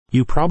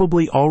You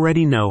probably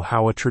already know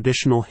how a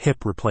traditional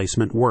hip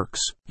replacement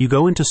works. You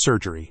go into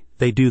surgery,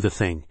 they do the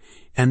thing,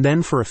 and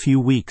then for a few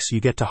weeks you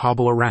get to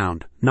hobble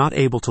around, not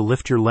able to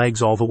lift your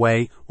legs all the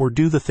way or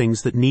do the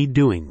things that need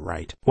doing,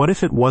 right? What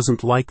if it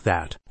wasn't like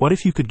that? What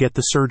if you could get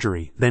the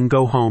surgery, then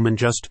go home and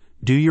just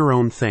do your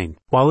own thing?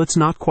 While it's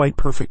not quite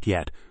perfect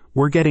yet,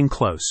 we're getting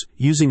close,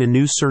 using a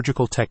new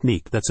surgical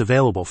technique that's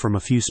available from a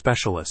few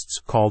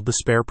specialists, called the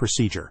SPAIRE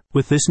procedure.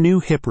 With this new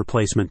hip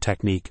replacement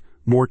technique,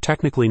 more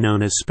technically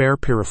known as SPAIRE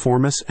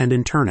piriformis and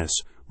internus,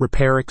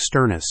 repair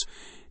externus,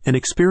 an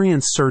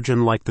experienced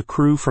surgeon like the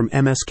crew from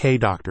MSK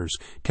Doctors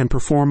can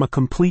perform a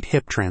complete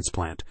hip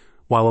transplant,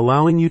 while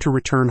allowing you to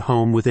return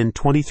home within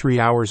 23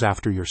 hours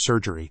after your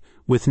surgery,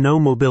 with no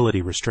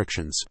mobility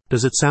restrictions.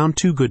 Does it sound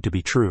too good to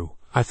be true?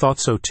 I thought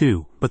so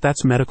too, but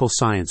that's medical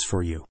science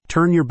for you.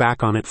 Turn your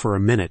back on it for a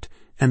minute,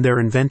 and they're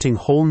inventing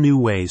whole new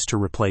ways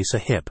to replace a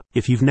hip.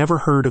 If you've never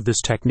heard of this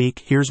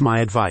technique, here's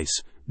my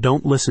advice.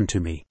 Don't listen to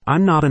me.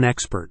 I'm not an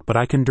expert, but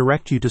I can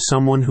direct you to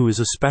someone who is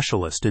a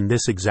specialist in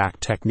this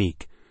exact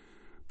technique.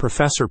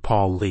 Professor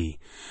Paul Lee.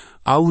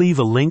 I'll leave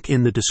a link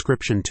in the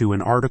description to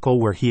an article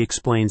where he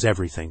explains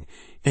everything,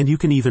 and you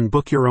can even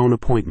book your own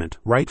appointment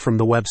right from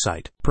the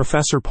website.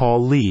 Professor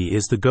Paul Lee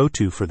is the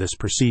go-to for this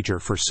procedure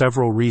for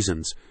several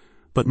reasons,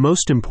 but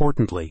most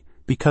importantly,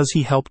 because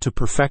he helped to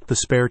perfect the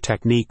SPAIRE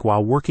technique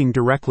while working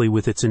directly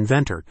with its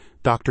inventor,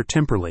 Dr.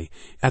 Timperley,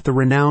 at the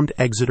renowned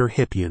Exeter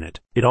Hip Unit.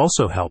 It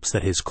also helps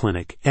that his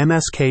clinic,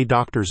 MSK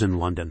Doctors in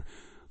London,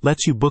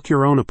 lets you book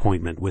your own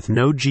appointment with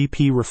no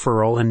GP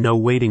referral and no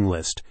waiting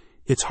list.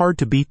 It's hard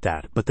to beat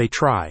that, but they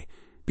try,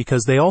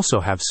 because they also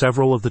have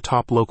several of the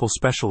top local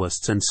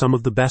specialists and some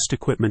of the best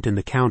equipment in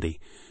the county.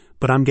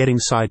 But I'm getting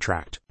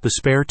sidetracked. The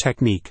SPAIRE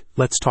technique,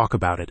 let's talk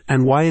about it,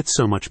 and why it's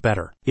so much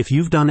better. If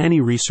you've done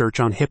any research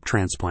on hip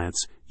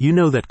transplants, you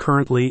know that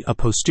currently a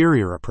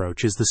posterior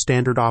approach is the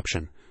standard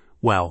option.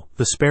 Well,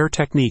 the SPAIRE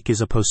technique is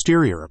a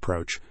posterior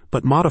approach,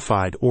 but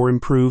modified or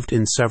improved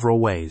in several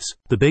ways.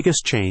 The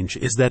biggest change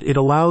is that it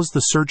allows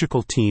the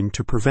surgical team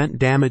to prevent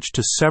damage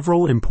to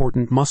several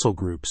important muscle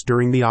groups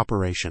during the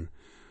operation.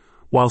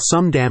 While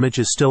some damage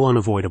is still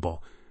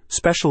unavoidable,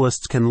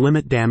 specialists can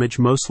limit damage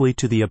mostly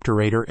to the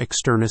obturator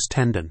externus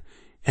tendon,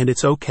 and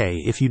it's okay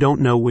if you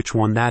don't know which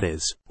one that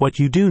is. What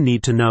you do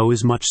need to know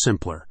is much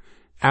simpler.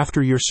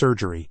 After your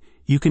surgery,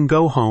 you can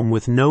go home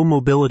with no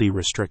mobility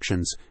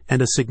restrictions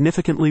and a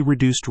significantly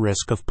reduced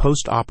risk of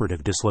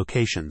post-operative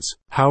dislocations.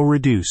 How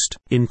reduced?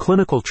 In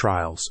clinical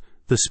trials,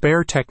 the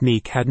SPAIRE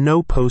technique had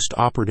no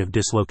post-operative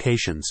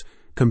dislocations,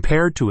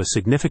 compared to a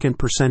significant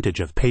percentage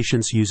of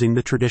patients using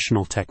the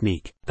traditional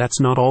technique. That's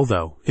not all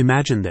though.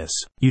 Imagine this.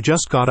 You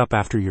just got up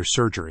after your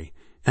surgery,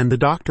 and the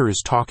doctor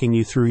is talking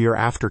you through your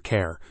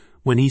aftercare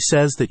when he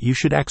says that you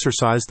should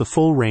exercise the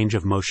full range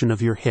of motion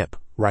of your hip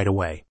right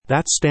away.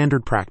 That's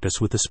standard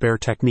practice with the SPAIRE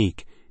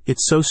technique.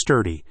 It's so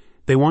sturdy,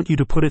 they want you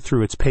to put it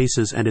through its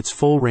paces and its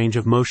full range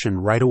of motion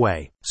right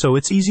away. So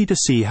it's easy to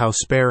see how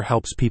SPAIRE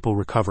helps people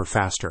recover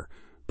faster.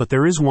 But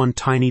there is one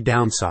tiny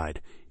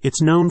downside.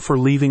 It's known for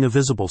leaving a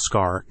visible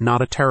scar,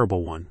 not a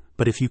terrible one,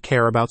 but if you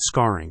care about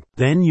scarring,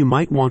 then you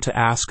might want to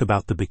ask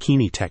about the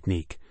bikini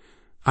technique.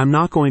 I'm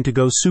not going to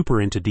go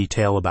super into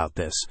detail about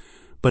this,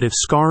 but if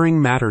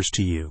scarring matters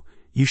to you,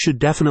 you should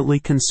definitely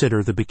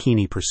consider the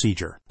bikini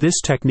procedure. This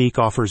technique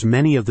offers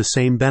many of the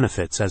same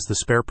benefits as the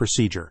SPAIRE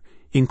procedure,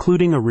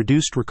 including a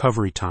reduced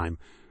recovery time,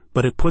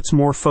 but it puts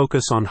more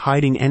focus on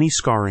hiding any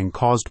scarring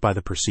caused by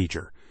the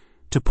procedure.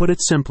 To put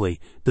it simply,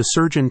 the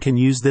surgeon can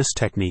use this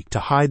technique to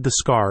hide the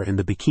scar in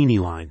the bikini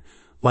line,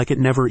 like it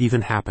never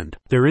even happened.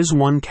 There is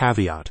one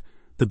caveat.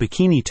 The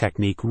bikini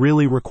technique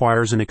really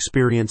requires an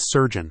experienced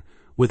surgeon.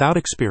 Without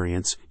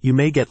experience, you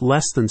may get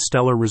less than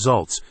stellar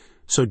results,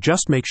 so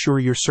just make sure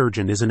your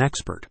surgeon is an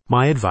expert.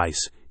 My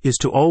advice is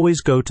to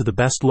always go to the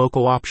best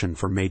local option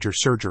for major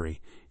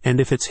surgery, and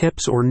if it's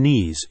hips or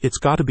knees, it's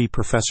got to be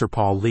Professor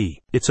Paul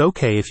Lee. It's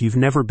okay if you've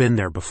never been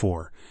there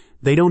before.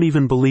 They don't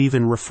even believe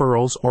in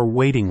referrals or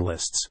waiting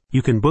lists.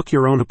 You can book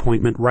your own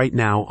appointment right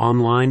now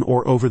online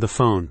or over the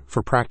phone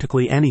for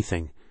practically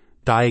anything,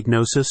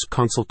 diagnosis,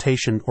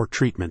 consultation, or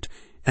treatment,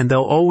 and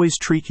they'll always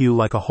treat you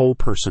like a whole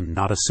person,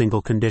 not a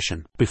single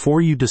condition. Before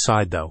you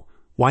decide though,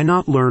 why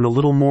not learn a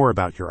little more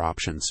about your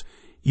options?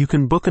 You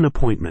can book an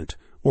appointment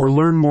or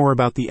learn more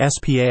about the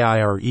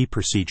SPAIRE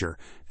procedure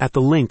at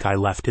the link I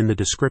left in the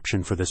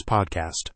description for this podcast.